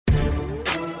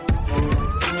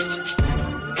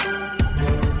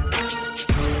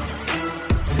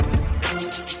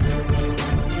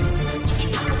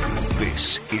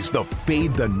the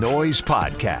Fade the Noise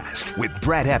podcast with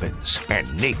Brad Evans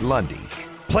and Nate Lundy.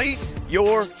 Place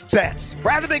your bets.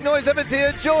 Brad the Big Noise Evans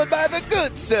here, joined by the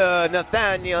good sir,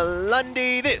 Nathaniel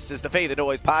Lundy. This is the Fade the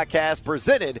Noise podcast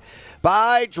presented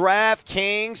by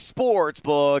DraftKings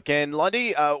Sportsbook. And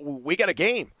Lundy, we got a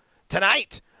game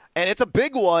tonight. And it's a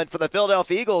big one for the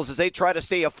Philadelphia Eagles as they try to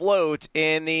stay afloat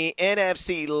in the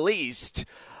NFC least.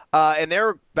 And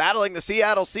they're battling the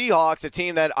Seattle Seahawks, a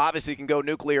team that obviously can go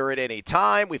nuclear at any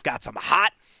time. We've got some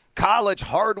hot college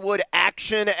hardwood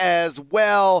action as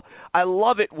well. I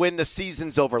love it when the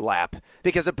seasons overlap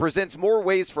because it presents more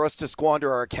ways for us to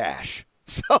squander our cash.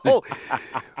 So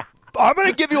I'm going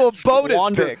to give you a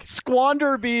bonus pick.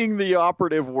 Squander being the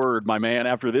operative word, my man,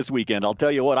 after this weekend. I'll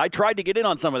tell you what, I tried to get in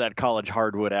on some of that college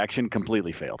hardwood action,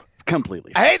 completely failed.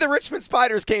 Hey, the Richmond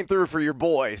Spiders came through for your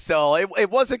boy, so it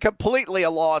wasn't completely a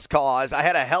lost cause. I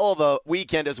had a hell of a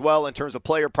weekend as well in terms of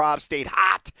player props. Stayed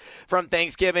hot from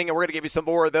Thanksgiving, and we're going to give you some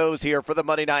more of those here for the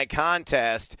Monday night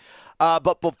contest.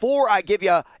 But before I give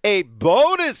you a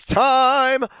bonus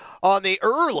time on the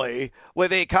early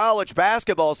with a college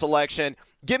basketball selection,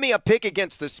 give me a pick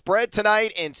against the spread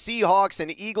tonight in Seahawks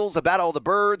and Eagles, a battle of the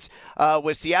birds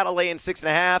with Seattle laying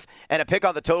 6.5, and a pick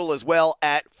on the total as well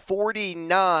at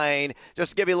 49.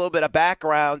 Just to give you a little bit of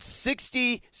background,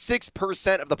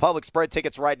 66% of the public spread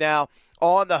tickets right now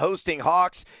on the hosting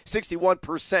Hawks,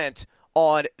 61%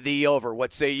 on the over.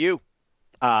 What say you?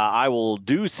 I will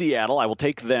do Seattle. I will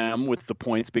take them with the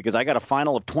points because I got a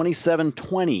final of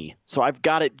 27-20. So I've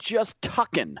got it just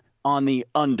tucking on the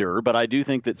under, but I do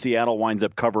think that Seattle winds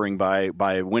up covering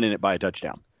by winning it by a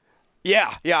touchdown.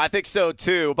 Yeah, I think so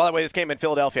too. By the way, this game in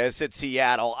Philadelphia, I said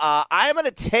Seattle. I'm going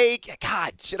to take,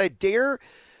 God, should I dare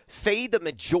fade the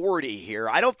majority here?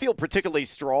 I don't feel particularly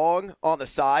strong on the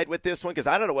side with this one because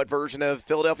I don't know what version of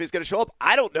Philadelphia is going to show up.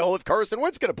 I don't know if Carson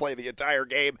Wentz is going to play the entire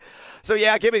game. So,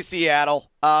 yeah, give me Seattle.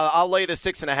 I'll lay the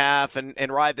 6.5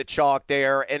 and ride the chalk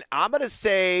there. And I'm going to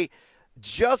say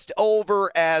just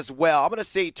over as well. I'm going to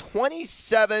say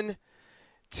 27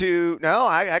 to – no,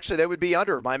 actually, that would be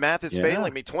under. My math is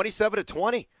failing me.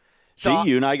 27-20. See,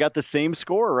 you and I got the same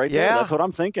score right there. That's what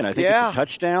I'm thinking. I think it's a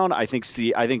touchdown. I think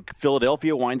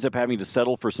Philadelphia winds up having to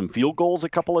settle for some field goals a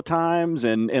couple of times.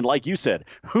 And like you said,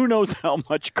 who knows how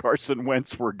much Carson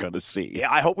Wentz we're going to see.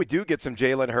 Yeah, I hope we do get some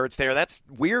Jalen Hurts there. That's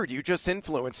weird. You just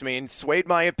influenced me and swayed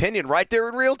my opinion right there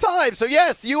in real time. So,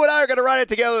 yes, you and I are going to ride it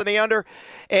together in the under.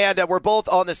 And we're both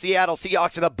on the Seattle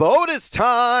Seahawks in the bonus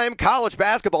time college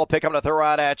basketball pick I'm going to throw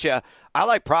out at you. I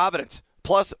like Providence.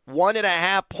 Plus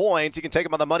 1.5 points. You can take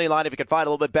them on the money line if you can find a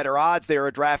little bit better odds there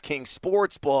at DraftKings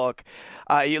Sportsbook.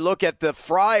 You look at the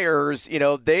Friars,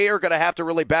 they are going to have to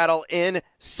really battle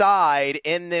inside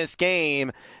in this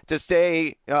game to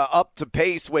stay up to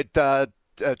pace with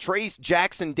Trace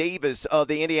Jackson Davis of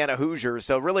the Indiana Hoosiers.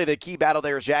 So really the key battle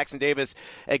there is Jackson Davis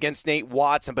against Nate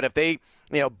Watson. But if they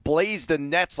blaze the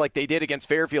nets like they did against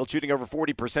Fairfield, shooting over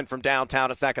 40% from downtown,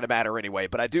 it's not going to matter anyway.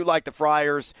 But I do like the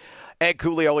Friars. Ed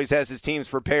Cooley always has his teams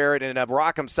prepared in a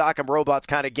Rock'em Sock'em Robots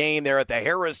kind of game there at the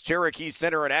Harris Cherokee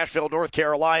Center in Asheville, North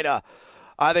Carolina.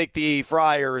 I think the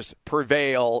Friars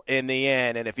prevail in the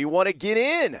end. And if you want to get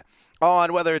in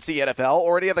on whether it's the NFL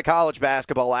or any of the college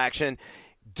basketball action,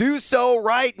 do so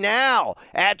right now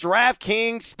at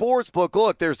DraftKings Sportsbook.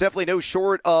 Look, there's definitely no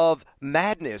short of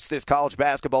madness this college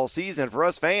basketball season. For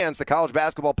us fans, the college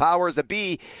basketball powers that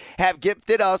be have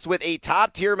gifted us with a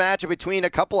top-tier matchup between a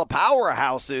couple of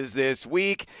powerhouses this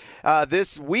week.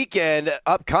 This weekend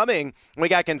upcoming, we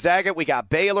got Gonzaga, we got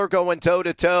Baylor going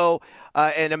toe-to-toe,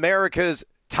 and America's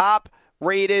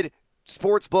top-rated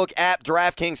Sportsbook app,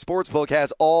 DraftKings Sportsbook,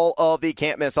 has all of the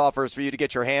can't-miss offers for you to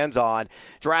get your hands on.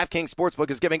 DraftKings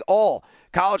Sportsbook is giving all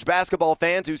college basketball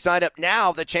fans who sign up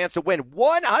now the chance to win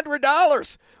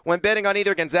 $100 when betting on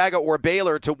either Gonzaga or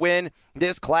Baylor to win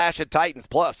this Clash of Titans.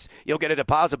 Plus, you'll get a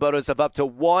deposit bonus of up to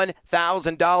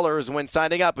 $1,000 when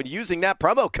signing up and using that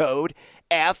promo code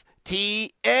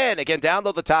FTN. Again,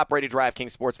 download the top-rated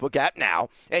DraftKings Sportsbook app now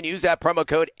and use that promo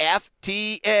code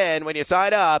FTN when you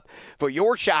sign up for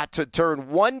your shot to turn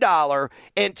 $1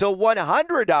 into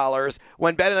 $100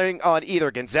 when betting on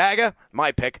either Gonzaga,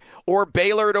 my pick, or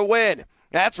Baylor to win.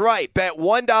 That's right. Bet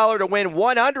 $1 to win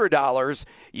 $100.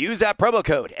 Use that promo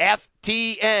code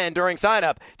FTN during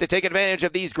sign-up to take advantage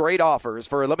of these great offers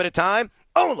for a limited time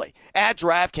only at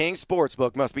DraftKings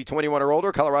Sportsbook. Must be 21 or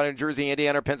older. Colorado, New Jersey,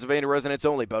 Indiana, Pennsylvania residents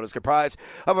only. Bonus comprised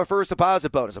of a first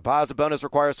deposit bonus. A deposit bonus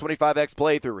requires 25x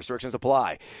playthrough. Restrictions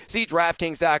apply. See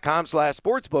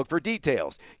DraftKings.com/sportsbook for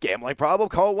details. Gambling problem?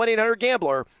 Call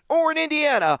 1-800-GAMBLER or in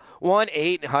Indiana,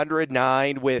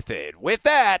 1-800-9-WITH-IT. With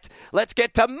that, let's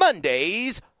get to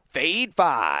Monday's Fade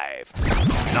 5.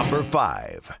 Number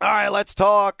 5. All right, let's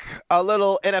talk a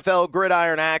little NFL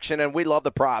gridiron action, and we love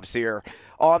the props here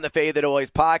on the Fade the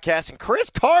Noise podcast. And Chris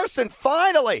Carson,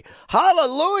 finally,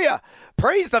 hallelujah,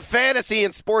 praise the fantasy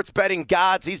and sports betting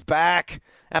gods. He's back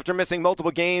after missing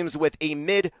multiple games with a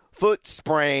mid-foot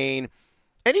sprain.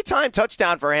 Anytime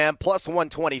touchdown for him, plus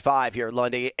 125 here,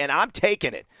 Lundy, and I'm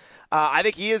taking it. I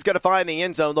think he is going to find the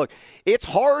end zone. Look, it's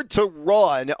hard to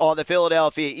run on the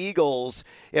Philadelphia Eagles.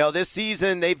 This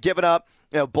season they've given up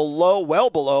well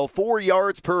below 4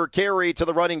 yards per carry to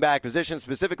the running back position,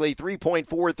 specifically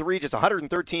 3.43, just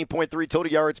 113.3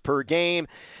 total yards per game,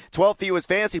 12 fewest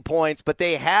fantasy points, but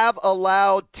they have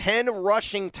allowed 10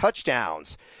 rushing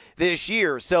touchdowns this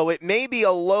year. So it may be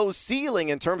a low ceiling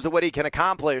in terms of what he can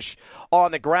accomplish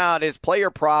on the ground. His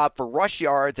player prop for rush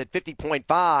yards at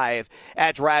 50.5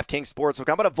 at DraftKings Sportsbook.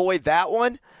 I'm going to avoid that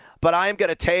one, but I am going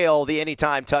to tail the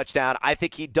anytime touchdown. I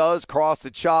think he does cross the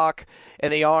chalk,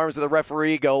 and the arms of the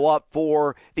referee go up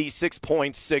for the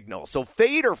 6-point signal. So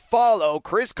fade or follow,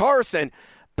 Chris Carson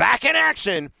back in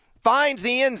action, finds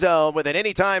the end zone with an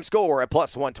anytime score at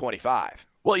plus 125.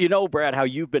 Well, Brad, how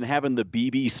you've been having the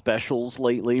BB specials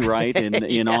lately, right?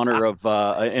 In honor of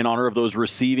those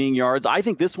receiving yards. I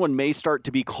think this one may start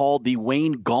to be called the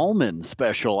Wayne Gallman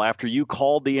special after you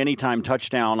called the anytime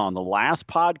touchdown on the last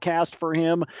podcast for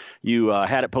him. You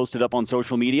had it posted up on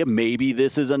social media. Maybe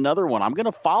this is another one. I'm going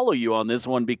to follow you on this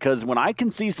one because when I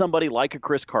can see somebody like a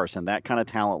Chris Carson, that kind of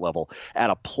talent level, at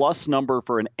a plus number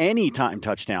for an anytime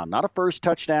touchdown, not a first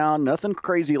touchdown, nothing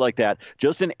crazy like that,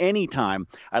 just an anytime,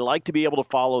 I like to be able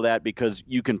to follow that because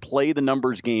you can play the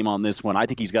numbers game on this one. I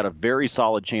think he's got a very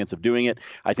solid chance of doing it.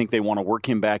 I think they want to work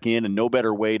him back in, and no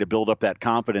better way to build up that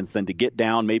confidence than to get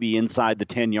down maybe inside the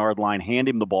 10-yard line, hand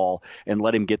him the ball, and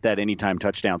let him get that anytime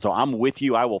touchdown. So I'm with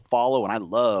you. I will follow, and I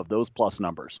love those plus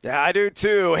numbers. Yeah, I do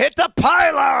too. Hit the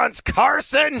pylons,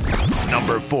 Carson.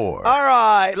 Number 4. All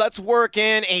right, let's work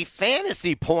in a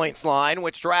fantasy points line,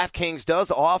 which DraftKings does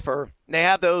offer. They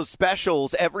have those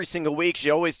specials every single week.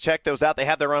 You always check those out. They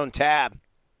have their own tab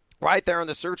right there in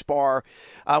the search bar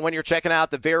when you're checking out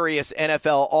the various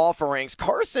NFL offerings.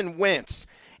 Carson Wentz,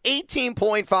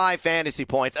 18.5 fantasy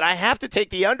points. And I have to take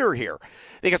the under here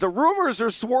because the rumors are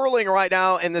swirling right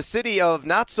now in the city of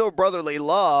not-so-brotherly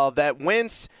love that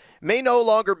Wentz may no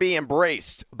longer be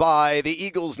embraced by the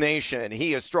Eagles nation.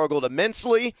 He has struggled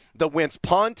immensely. The Wentz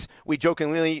punt, we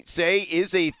jokingly say,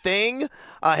 is a thing.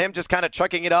 Him just kind of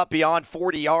chucking it up beyond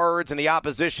 40 yards and the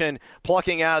opposition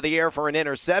plucking out of the air for an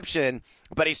interception.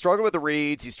 But he struggled with the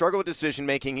reads. He struggled with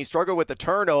decision-making. He struggled with the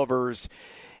turnovers.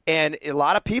 And a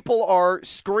lot of people are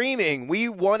screaming, we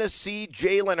want to see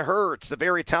Jalen Hurts, the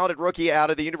very talented rookie out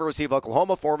of the University of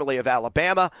Oklahoma, formerly of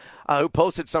Alabama, who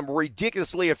posted some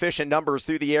ridiculously efficient numbers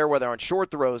through the air, whether on short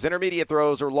throws, intermediate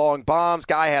throws, or long bombs.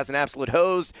 Guy has an absolute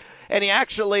hose. And he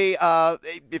actually,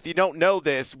 if you don't know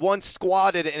this, once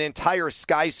squatted an entire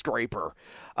skyscraper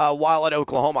while at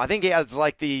Oklahoma. I think he has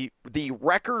like the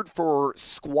record for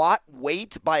squat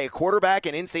weight by a quarterback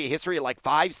in NCAA history at like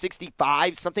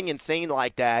 565, something insane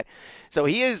like that. So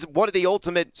he is one of the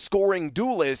ultimate scoring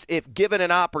duelists if given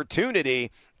an opportunity.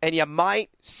 And you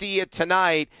might see it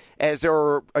tonight as there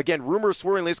are, again, rumors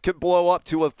swirling this could blow up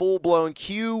to a full-blown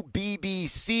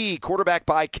QBBC, quarterback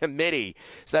by committee.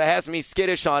 So that has me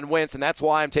skittish on Wentz, and that's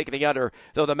why I'm taking the under,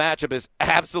 though the matchup is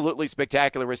absolutely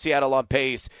spectacular with Seattle on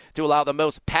pace to allow the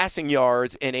most passing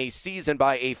yards in a season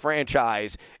by a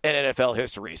franchise in NFL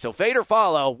history. So fade or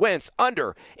follow, Wentz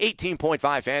under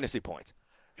 18.5 fantasy points.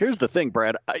 Here's the thing,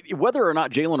 Brad. Whether or not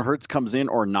Jalen Hurts comes in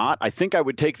or not, I think I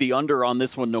would take the under on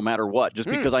this one no matter what, just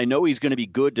because I know he's going to be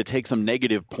good to take some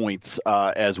negative points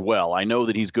as well. I know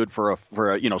that he's good for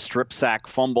a strip sack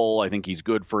fumble. I think he's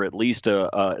good for at least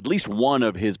one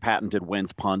of his patented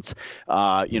Wentz punts,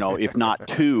 if not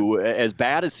two. As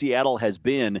bad as Seattle has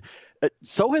been,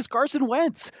 so has Carson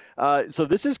Wentz. So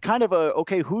this is kind of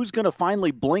who's going to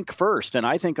finally blink first? And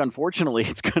I think, unfortunately,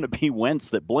 it's going to be Wentz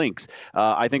that blinks.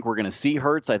 I think we're going to see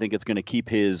Hurts. I think it's going to keep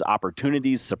his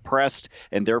opportunities suppressed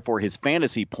and therefore his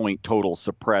fantasy point total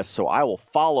suppressed. So I will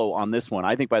follow on this one.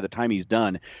 I think by the time he's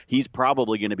done, he's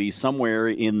probably going to be somewhere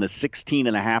in the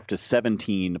 16.5 to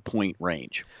 17 point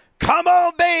range. Come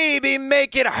on, baby,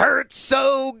 make it hurt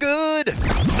so good.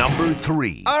 Number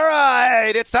 3. All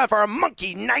right, it's time for our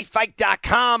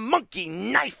MonkeyKnifeFight.com Monkey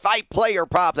Knife Fight player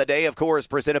prop of the day, of course,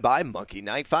 presented by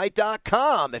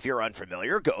MonkeyKnifeFight.com. If you're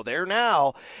unfamiliar, go there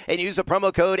now and use the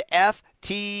promo code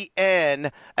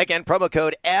FTN. Again, promo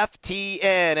code FTN.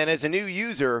 And as a new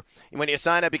user, when you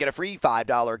sign up, you get a free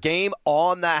 $5 game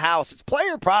on the house. It's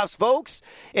player props, folks.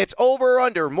 It's over or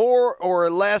under, more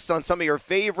or less on some of your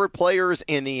favorite players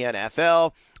in the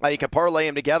NFL. You can parlay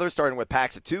them together, starting with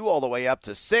packs of 2 all the way up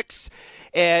to 6.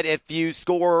 And if you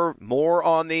score more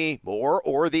on the more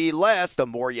or the less, the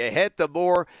more you hit, the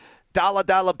more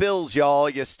dollar bills, y'all,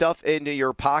 you stuff into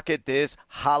your pocket this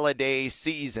holiday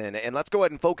season. And let's go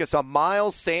ahead and focus on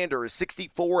Miles Sanders,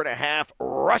 64.5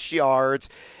 rush yards.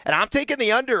 And I'm taking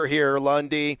the under here,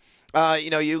 Lundy.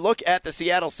 You look at the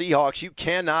Seattle Seahawks, you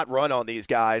cannot run on these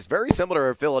guys. Very similar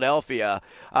to Philadelphia.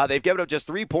 They've given up just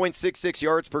 3.66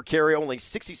 yards per carry, only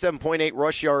 67.8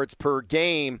 rush yards per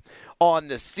game on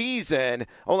the season.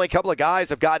 Only a couple of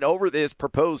guys have gotten over this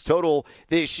proposed total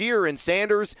this year. And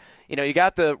Sanders, you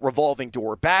got the revolving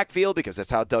door backfield because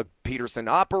that's how Doug Peterson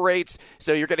operates.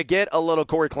 So you're going to get a little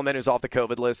Corey Clement who's off the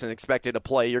COVID list and expected to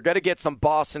play. You're going to get some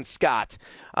Boston Scott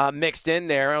mixed in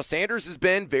there. Now, Sanders has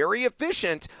been very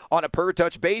efficient on a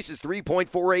per-touch basis,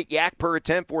 3.48 yak per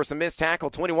attempt for some missed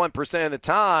tackle, 21% of the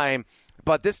time.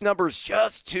 But this number's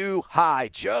just too high,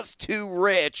 just too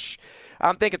rich.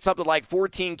 I'm thinking something like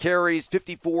 14 carries,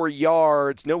 54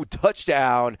 yards, no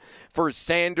touchdown for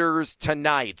Sanders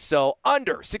tonight. So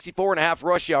under 64.5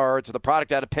 rush yards, the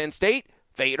product out of Penn State.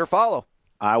 Fade or follow?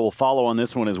 I will follow on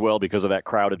this one as well because of that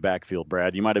crowded backfield,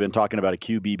 Brad. You might have been talking about a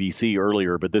QBBC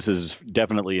earlier, but this is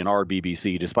definitely an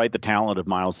RBBC. Despite the talent of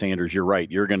Miles Sanders, you're right.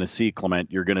 You're going to see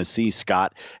Clement. You're going to see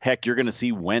Scott. Heck, you're going to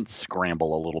see Wentz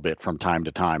scramble a little bit from time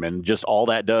to time. And just all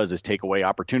that does is take away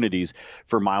opportunities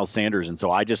for Miles Sanders. And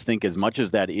so I just think as much as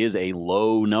that is a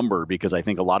low number, because I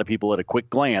think a lot of people at a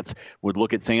quick glance would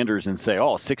look at Sanders and say,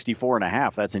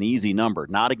 64.5, that's an easy number.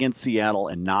 Not against Seattle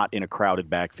and not in a crowded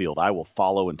backfield. I will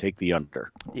follow and take the under.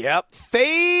 Yep.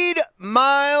 Fade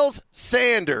Miles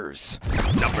Sanders.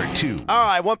 Number 2. All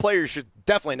right, one player you should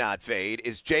definitely not fade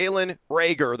is Jalen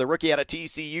Reagor, the rookie out of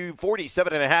TCU,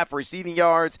 47.5 receiving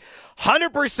yards,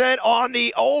 100% on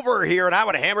the over here, and I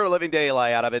would hammer a living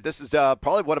daylight out of it. This is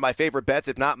probably one of my favorite bets,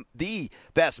 if not the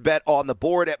best bet on the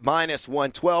board at minus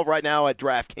 112 right now at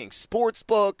DraftKings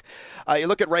Sportsbook. You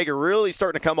look at Reagor really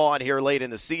starting to come on here late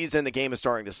in the season. The game is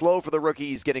starting to slow for the rookie.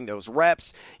 He's getting those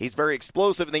reps. He's very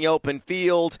explosive in the open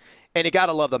field. And you got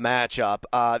to love the matchup.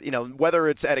 Whether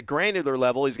it's at a granular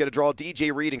level, he's going to draw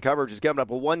DJ Reed in coverage. He's coming up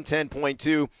a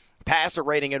 110.2 passer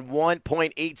rating and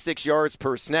 1.86 yards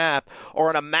per snap. Or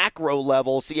on a macro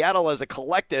level, Seattle as a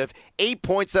collective,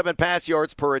 8.7 pass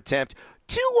yards per attempt,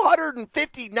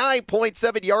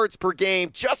 259.7 yards per game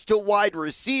just to wide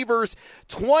receivers,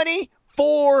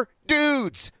 24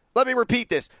 dudes. Let me repeat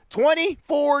this.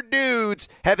 24 dudes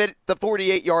have hit the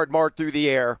 48-yard mark through the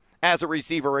air as a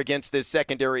receiver against this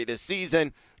secondary this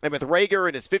season. And with Reagor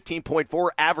and his 15.4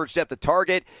 average depth of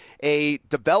target, a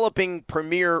developing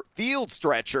premier field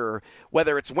stretcher,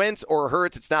 whether it's Wentz or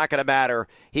Hurts, it's not going to matter.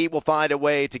 He will find a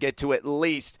way to get to at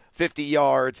least 50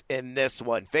 yards in this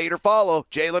one. Fade or follow,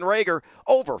 Jalen Reagor,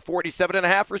 over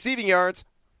 47.5 receiving yards.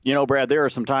 Brad, there are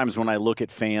some times when I look at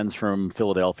fans from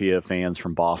Philadelphia, fans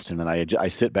from Boston, and I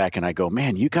sit back and I go,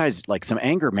 man, you guys, like some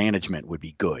anger management would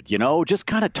be good, just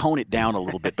kind of tone it down a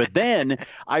little bit. But then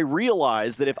I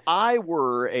realized that if I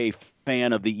were a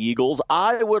fan of the Eagles,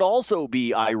 I would also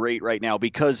be irate right now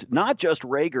because not just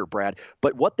Reagor, Brad,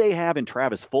 but what they have in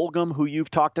Travis Fulgham, who you've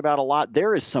talked about a lot.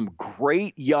 There is some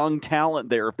great young talent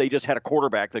there if they just had a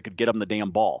quarterback that could get them the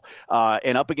damn ball.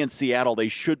 And up against Seattle, they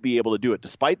should be able to do it.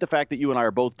 Despite the fact that you and I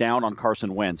are both down on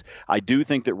Carson Wentz, I do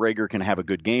think that Reagor can have a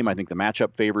good game. I think the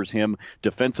matchup favors him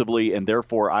defensively, and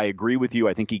therefore I agree with you.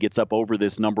 I think he gets up over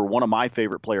this number. One of my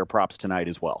favorite player props tonight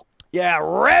as well. Yeah,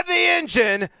 rev the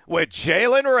engine with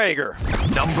Jalen Reagor.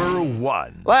 Number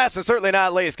 1. Last and certainly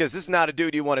not least, because this is not a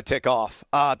dude you want to tick off,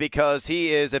 because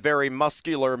he is a very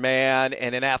muscular man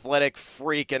and an athletic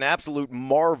freak, an absolute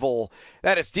marvel.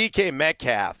 That is DK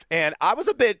Metcalf. And I was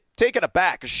a bit taken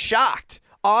aback, shocked,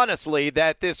 honestly,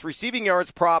 that this receiving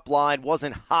yards prop line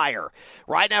wasn't higher.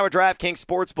 Right now at DraftKings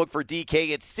Sportsbook for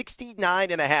DK, it's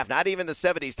 69.5, not even the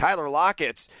 70s. Tyler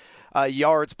Lockett's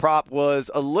yards prop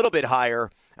was a little bit higher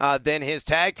than his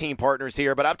tag team partners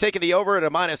here, but I'm taking the over at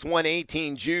a minus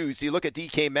 118 juice. You look at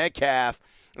DK Metcalf,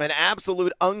 an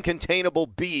absolute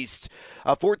uncontainable beast,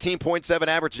 a 14.7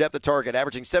 average depth of target,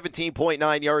 averaging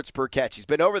 17.9 yards per catch. He's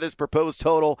been over this proposed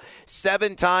total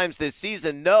 7 times this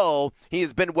season, though he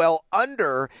has been well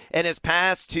under in his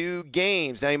past 2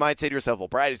 games. Now, you might say to yourself, well,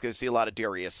 Brad, he's going to see a lot of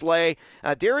Darius Slay.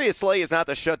 Darius Slay is not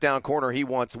the shutdown corner he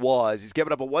once was. He's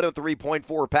given up a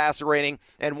 103.4 passer rating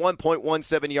and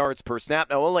 1.17 yards per snap.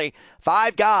 Now, only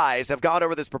 5 guys have gone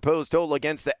over this proposed total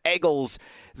against the Eagles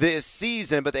this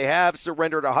season, but they have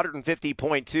surrendered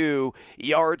 150.2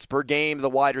 yards per game to the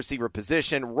wide receiver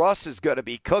position. Russ is going to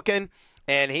be cooking.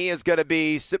 and he is going to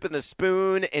be sipping the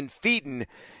spoon and feeding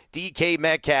DK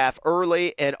Metcalf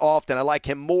early and often. I like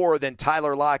him more than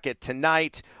Tyler Lockett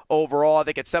tonight overall. I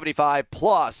think it's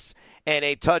 75+ and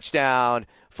a touchdown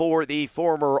for the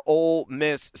former Ole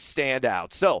Miss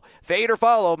standout. So, fade or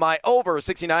follow my over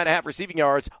 69.5 receiving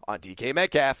yards on DK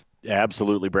Metcalf.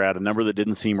 Absolutely, Brad. A number that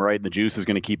didn't seem right, and the juice is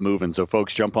going to keep moving. So,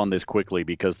 folks, jump on this quickly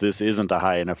because this isn't a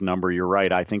high enough number. You're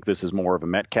right. I think this is more of a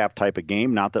Metcalf type of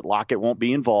game. Not that Lockett won't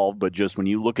be involved, but just when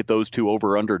you look at those two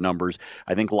over-under numbers,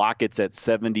 I think Lockett's at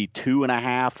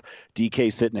 72.5,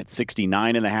 DK sitting at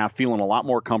 69.5, feeling a lot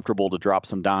more comfortable to drop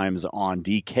some dimes on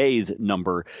DK's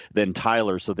number than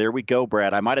Tyler. So there we go,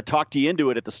 Brad. I might have talked you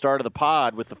into it at the start of the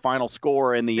pod with the final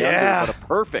score and the under, but a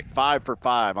perfect 5 for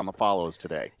 5 on the follows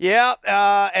today. Yeah,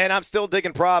 and I'm still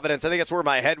digging Providence. I think that's where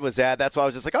my head was at. That's why I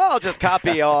was just like, I'll just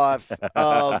copy off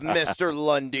of Mr.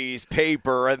 Lundy's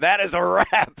paper. And that is a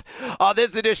wrap on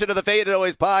this edition of the Fade and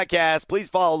Always podcast. Please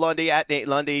follow Lundy at Nate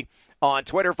Lundy on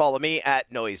Twitter. Follow me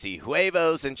at Noisy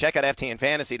Huevos and check out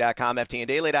FTNFantasy.com,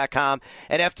 FTNDaily.com,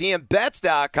 and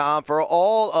FTNBets.com for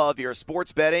all of your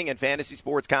sports betting and fantasy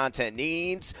sports content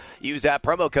needs. Use that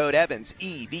promo code Evans,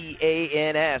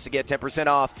 EVANS, to get 10%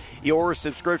 off your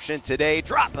subscription today.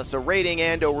 Drop us a rating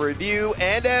and a review.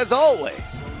 And as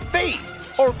always, fade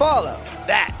or follow.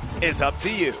 That is up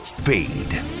to you. Fade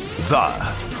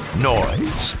the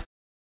noise.